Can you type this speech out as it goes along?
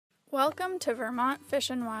Welcome to Vermont Fish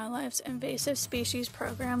and Wildlife's Invasive Species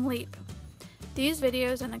Program, LIEP. These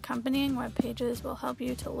videos and accompanying web pages will help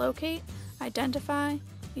you to locate, identify,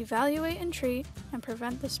 evaluate and treat, and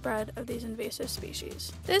prevent the spread of these invasive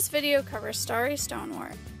species. This video covers Starry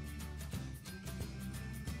Stonewort.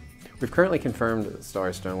 We've currently confirmed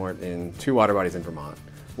Starry Stonewort in 2 water bodies in Vermont.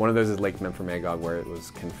 One of those is Lake Memphremagog, where it was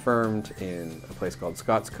confirmed in a place called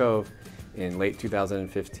Scotts Cove in late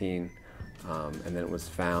 2015. And then it was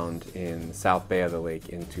found in the South Bay of the lake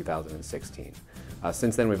in 2016.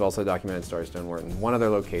 Since then, we've also documented Starry Stonewort in one other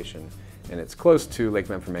location, and it's close to Lake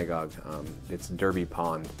Memphremagog. It's Derby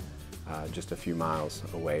Pond, just a few miles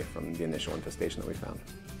away from the initial infestation that we found.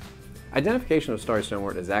 Identification of Starry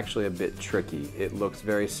Stonewort is actually a bit tricky. It looks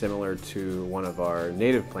very similar to one of our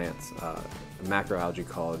native plants, a macroalgae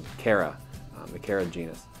called Chara, the Chara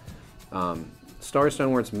genus. Starry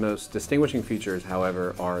Stonewort's most distinguishing features,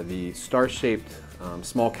 however, are the star-shaped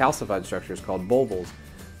small calcified structures called bulbils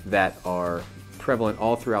that are prevalent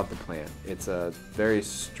all throughout the plant. It's a very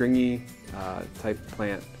stringy type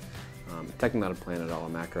plant, technically not a plant at all, a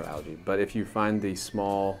macroalgae. But if you find the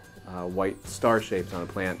small white star shapes on a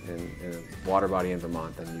plant in a water body in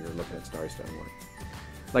Vermont, then you're looking at Starry Stonewort.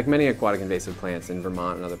 Like many aquatic invasive plants in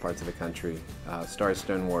Vermont and other parts of the country, Starry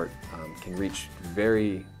Stonewort can reach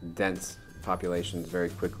very dense populations very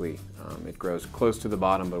quickly. It grows close to the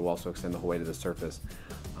bottom, but will also extend the whole way to the surface,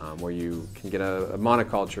 where you can get a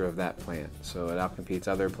monoculture of that plant. So it outcompetes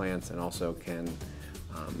other plants and also can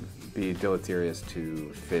be deleterious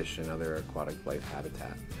to fish and other aquatic life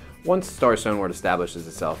habitat. Once Starry Stonewort establishes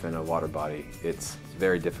itself in a water body, it's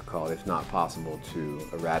very difficult, if not possible, to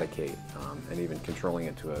eradicate, and even controlling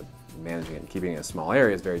it to managing it and keeping it in a small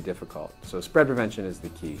area is very difficult. So spread prevention is the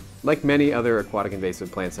key. Like many other aquatic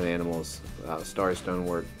invasive plants and animals, Starry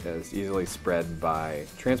Stonewort is easily spread by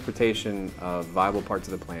transportation of viable parts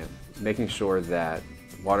of the plant, making sure that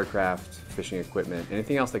watercraft, fishing equipment,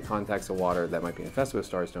 anything else that contacts the water that might be infested with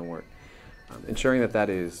Starry Stonewort, ensuring that that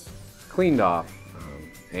is cleaned off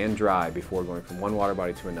and dry before going from one water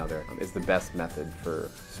body to another is the best method for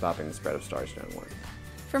stopping the spread of Starry Stonewort.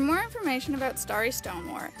 For more information about Starry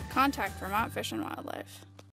Stonewort, contact Vermont Fish and Wildlife.